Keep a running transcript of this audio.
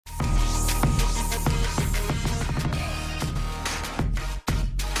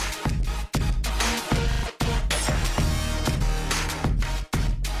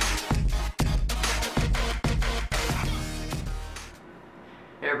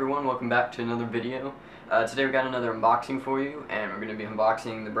everyone, welcome back to another video. Today we got another unboxing for you, and we're going to be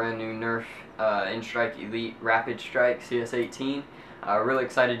unboxing the brand new Nerf Strike Elite RapidStrike CS-18. Really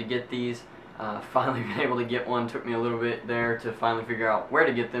excited to get these. Finally been able to get one. Took me a little bit there to finally figure out where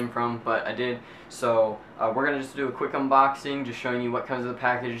to get them from, but I did. So we're going to just do a quick unboxing, just showing you what comes in the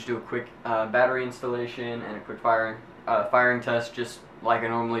package, do a quick battery installation and a quick firing test, just like I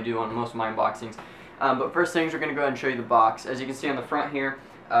normally do on most of my unboxings. But first things, we're going to go ahead and show you the box. As you can see on the front here,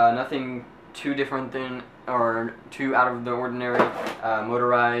 nothing too different than, or too out of the ordinary.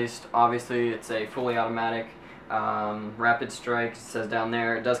 Motorized, obviously it's a fully automatic RapidStrike, it says down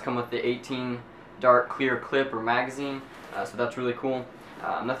there. It does come with the 18 dart clear clip or magazine, so that's really cool.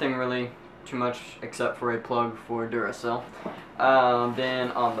 Nothing really too much except for a plug for Duracell.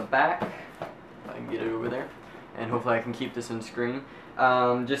 Then on the back, if I can get it over there, and hopefully I can keep this in screen.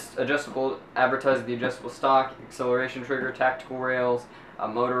 Just adjustable, advertises the adjustable stock, acceleration trigger, tactical rails,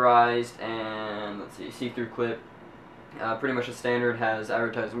 motorized, and let's see, see-through clip. Pretty much a standard, has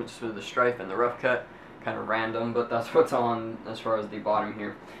advertisements for the stripe and the rough cut. Kind of random, but that's what's on as far as the bottom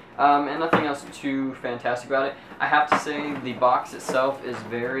here. And nothing else too fantastic about it. I have to say the box itself is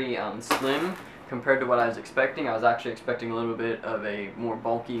very slim compared to what I was expecting. I was actually expecting a little bit of a more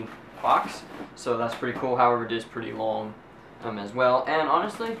bulky box, so that's pretty cool. However, it is pretty long as well, and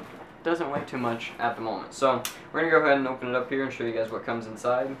honestly doesn't weigh too much at the moment. So we're gonna go ahead and open it up here and show you guys what comes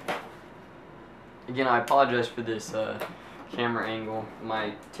inside. Again, I apologize for this camera angle.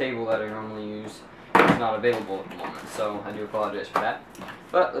 My table that I normally use is not available at the moment, so I do apologize for that.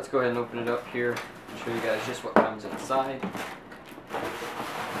 But let's go ahead and open it up here and show you guys just what comes inside.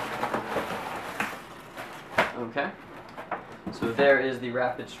 Okay, so there is the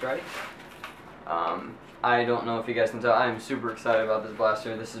RapidStrike. I don't know if you guys can tell, I am super excited about this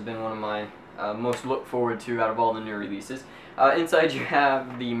blaster. This has been one of my most looked forward to out of all the new releases. Inside you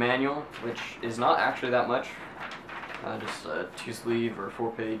have the manual, which is not actually that much. Just a 2-sleeve or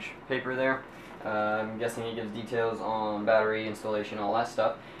 4-page paper there. I'm guessing it gives details on battery installation, all that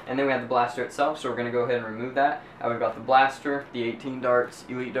stuff. And then we have the blaster itself, so we're going to go ahead and remove that. We've got the blaster, the 18 darts,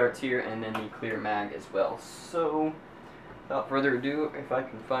 elite darts here, and then the clear mag as well. So, without further ado, if I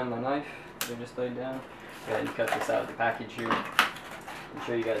can find my knife, I just laid down. Go ahead and cut this out of the package here and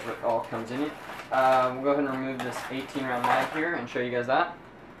show you guys what all comes in it. We'll go ahead and remove this 18 round mag here and show you guys that.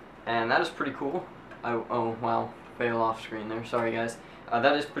 And that is pretty cool. Oh wow, fail off screen there, sorry guys.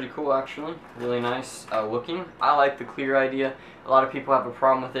 That is pretty cool actually, really nice looking. I like the clear idea. A lot of people have a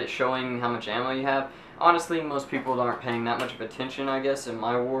problem with it showing how much ammo you have. Honestly, most people aren't paying that much of attention, I guess, in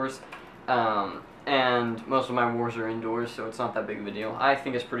my wars. And most of my wars are indoors, so it's not that big of a deal. I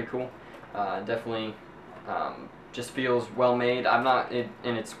think it's pretty cool. Definitely just feels well made.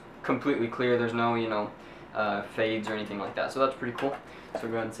 And it's completely clear. There's no, fades or anything like that. So that's pretty cool. So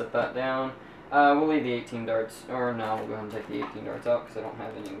go ahead and set that down. We'll leave the 18 darts, or no, we'll go ahead and take the 18 darts out because I don't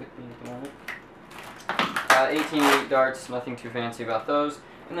have any with me at the moment. 18 elite darts, nothing too fancy about those.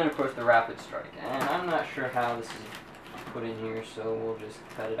 And then of course the RapidStrike. And I'm not sure how this is put in here, so we'll just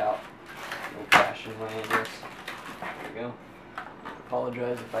cut it out the old-fashioned way, I guess. There we go.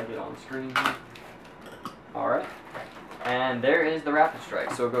 Apologize if I get on screen here. Alright. And there is the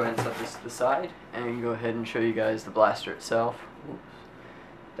RapidStrike. So we'll go ahead and set this to the side and go ahead and show you guys the blaster itself. Oops.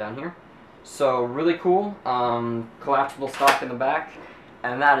 Down here. So really cool, collapsible stock in the back,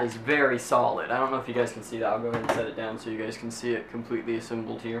 and that is very solid. I don't know if you guys can see that. I'll go ahead and set it down so you guys can see it completely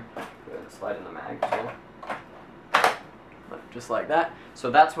assembled here. Go ahead and slide in the mag as well. Just like that.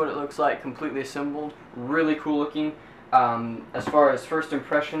 So that's what it looks like, completely assembled. Really cool looking. As far as first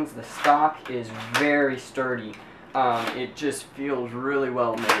impressions, the stock is very sturdy. It just feels really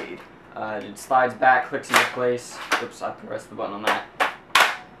well made. It slides back, clicks into place. Oops, I pressed the button on that.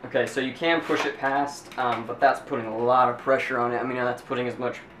 Okay, so you can push it past, but that's putting a lot of pressure on it. I mean, that's putting as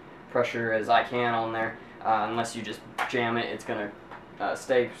much pressure as I can on there. Unless you just jam it, it's going to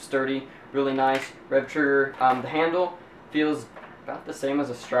stay sturdy. Really nice. Rev trigger. The handle feels about the same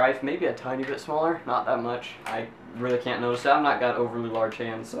as a Strife, maybe a tiny bit smaller. Not that much. I really can't notice it. I've not got overly large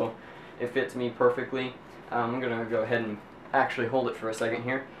hands, so it fits me perfectly. I'm going to go ahead and actually hold it for a second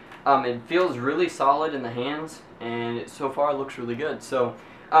here. It feels really solid in the hands, and it so far looks really good. So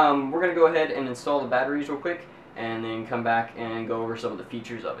we're going to go ahead and install the batteries real quick and then come back and go over some of the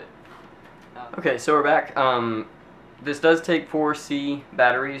features of it. Okay, so we're back. This does take 4C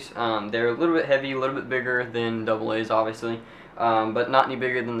batteries. They're a little bit heavy, a little bit bigger than AA's obviously, but not any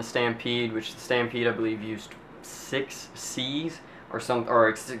bigger than the Stampede, which the Stampede I believe used 6 C's or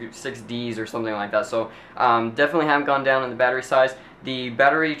 6 D's or something like that. So definitely haven't gone down in the battery size. The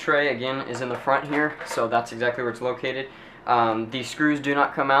battery tray again is in the front here, so that's exactly where it's located. These screws do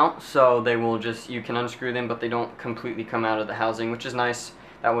not come out, so they will just, you can unscrew them, but they don't completely come out of the housing, which is nice.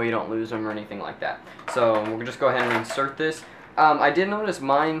 That way you don't lose them or anything like that. So we'll just go ahead and insert this. I did notice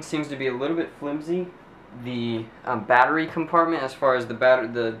mine seems to be a little bit flimsy. The battery compartment, as far as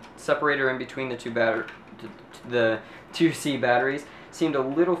the separator in between the the 2C batteries, seemed a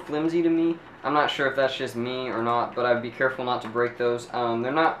little flimsy to me. I'm not sure if that's just me or not, but I'd be careful not to break those.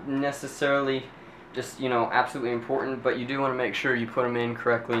 They're not necessarily just, you know, absolutely important, but you do want to make sure you put them in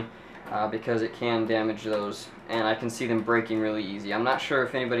correctly because it can damage those, and I can see them breaking really easy. I'm not sure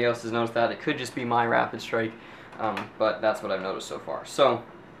if anybody else has noticed that. It could just be my RapidStrike, but that's what I've noticed so far. So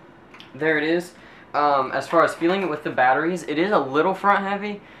there it is. As far as feeling it with the batteries, it is a little front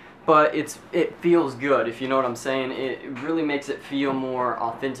heavy, but it feels good, if you know what I'm saying. It really makes it feel more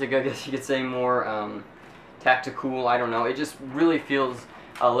authentic, I guess you could say, more tactical, I don't know. It just really feels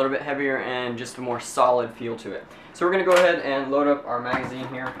a little bit heavier and just a more solid feel to it. So we're going to go ahead and load up our magazine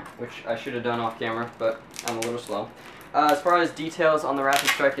here, which I should have done off camera, but I'm a little slow. As far as details on the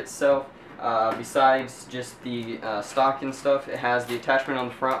RapidStrike itself, besides just the stock and stuff, it has the attachment on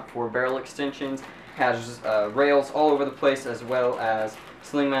the front for barrel extensions, has rails all over the place, as well as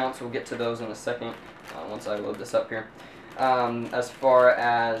sling mounts. We'll get to those in a second once I load this up here. As far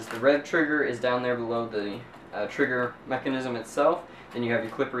as the rev trigger is down there below the trigger mechanism itself. Then you have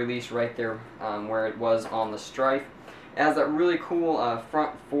your clip release right there where it was on the Strife. It has that really cool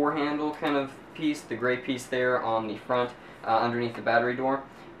front fore handle kind of piece, the gray piece there on the front underneath the battery door.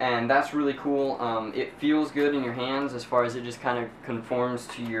 And that's really cool. It feels good in your hands, as far as it just kind of conforms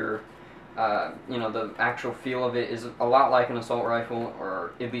to your, you know, the actual feel of it is a lot like an assault rifle,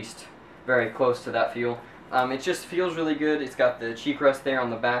 or at least very close to that feel. It just feels really good. It's got the cheek rest there on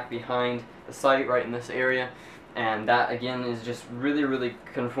the back behind the sight right in this area. And that, again, is just really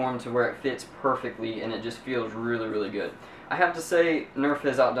conformed to where it fits perfectly, and it just feels really good. I have to say, Nerf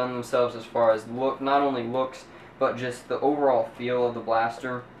has outdone themselves as far as look, not only looks, but just the overall feel of the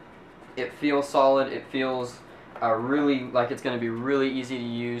blaster. It feels solid. It feels really like it's going to be really easy to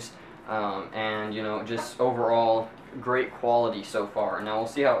use, and, you know, just overall great quality so far. Now we'll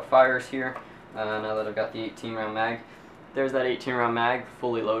see how it fires here. Now that I've got the 18-round mag, there's that 18-round mag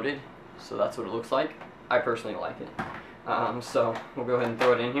fully loaded. So that's what it looks like. I personally like it. So we'll go ahead and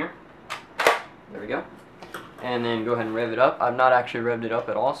throw it in here. There we go. And then go ahead and rev it up. I've not actually revved it up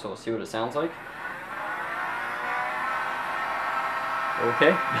at all, so we'll see what it sounds like.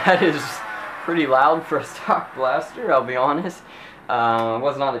 Okay, that is pretty loud for a stock blaster, I'll be honest. I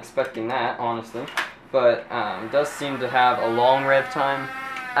was not expecting that, honestly. But it does seem to have a long rev time.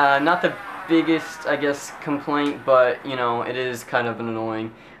 Not the biggest, I guess, complaint, but, you know, it is kind of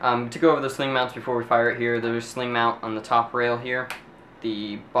annoying. To go over the sling mounts before we fire it here, there's a sling mount on the top rail here,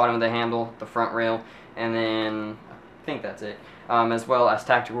 the bottom of the handle, the front rail, and then I think that's it, as well as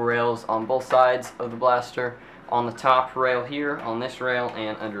tactical rails on both sides of the blaster, on the top rail here, on this rail,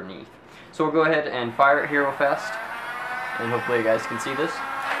 and underneath. So we'll go ahead and fire it here real fast, and hopefully you guys can see this.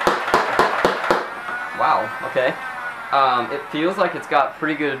 Wow, okay. It feels like it's got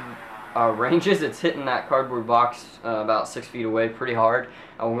pretty good ranges. It's hitting that cardboard box about 6 feet away pretty hard.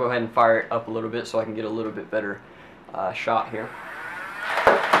 I will go ahead and fire it up a little bit so I can get a little bit better shot here.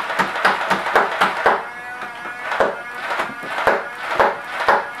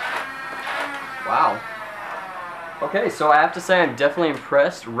 Wow. Okay, so I have to say I'm definitely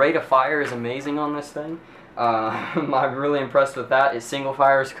impressed. Rate of fire is amazing on this thing. I'm really impressed with that. It single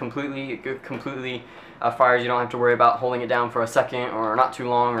fires completely fires. You don't have to worry about holding it down for a second, or not too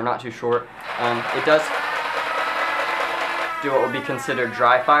long or not too short. It does do what would be considered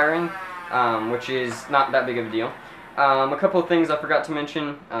dry firing, which is not that big of a deal. A couple of things I forgot to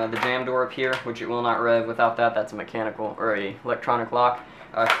mention. The jam door up here, which it will not rev without that. That's a mechanical or a electronic lock.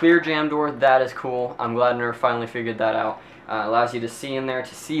 Clear jam door, that is cool. I'm glad Nerf finally figured that out. Allows you to see in there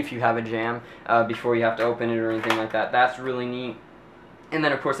to see if you have a jam before you have to open it or anything like that. That's really neat. And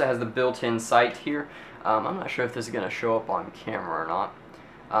then of course it has the built-in sight here. I'm not sure if this is going to show up on camera or not,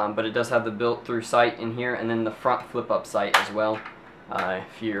 but it does have the built-through sight in here, and then the front flip-up sight as well,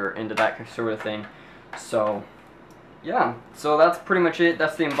 if you're into that sort of thing. So yeah, so that's pretty much it.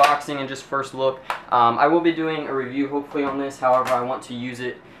 That's the unboxing and just first look. I will be doing a review hopefully on this. However, I want to use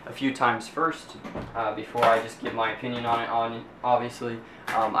it a few times first before I just give my opinion on it. Obviously,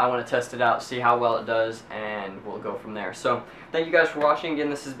 I want to test it out, see how well it does, and we'll go from there. So thank you guys for watching. Again,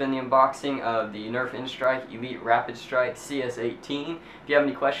 this has been the unboxing of the Nerf Strike Elite RapidStrike CS-18. If you have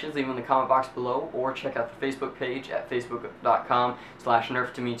any questions, leave them in the comment box below, or check out the Facebook page at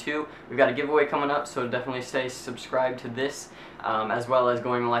facebook.com/nerftome2. We've got a giveaway coming up, so definitely stay subscribed subscribe to this, as well as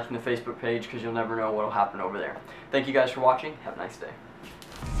going and liking the Facebook page, because you'll never know what will happen over there. Thank you guys for watching. Have a nice day.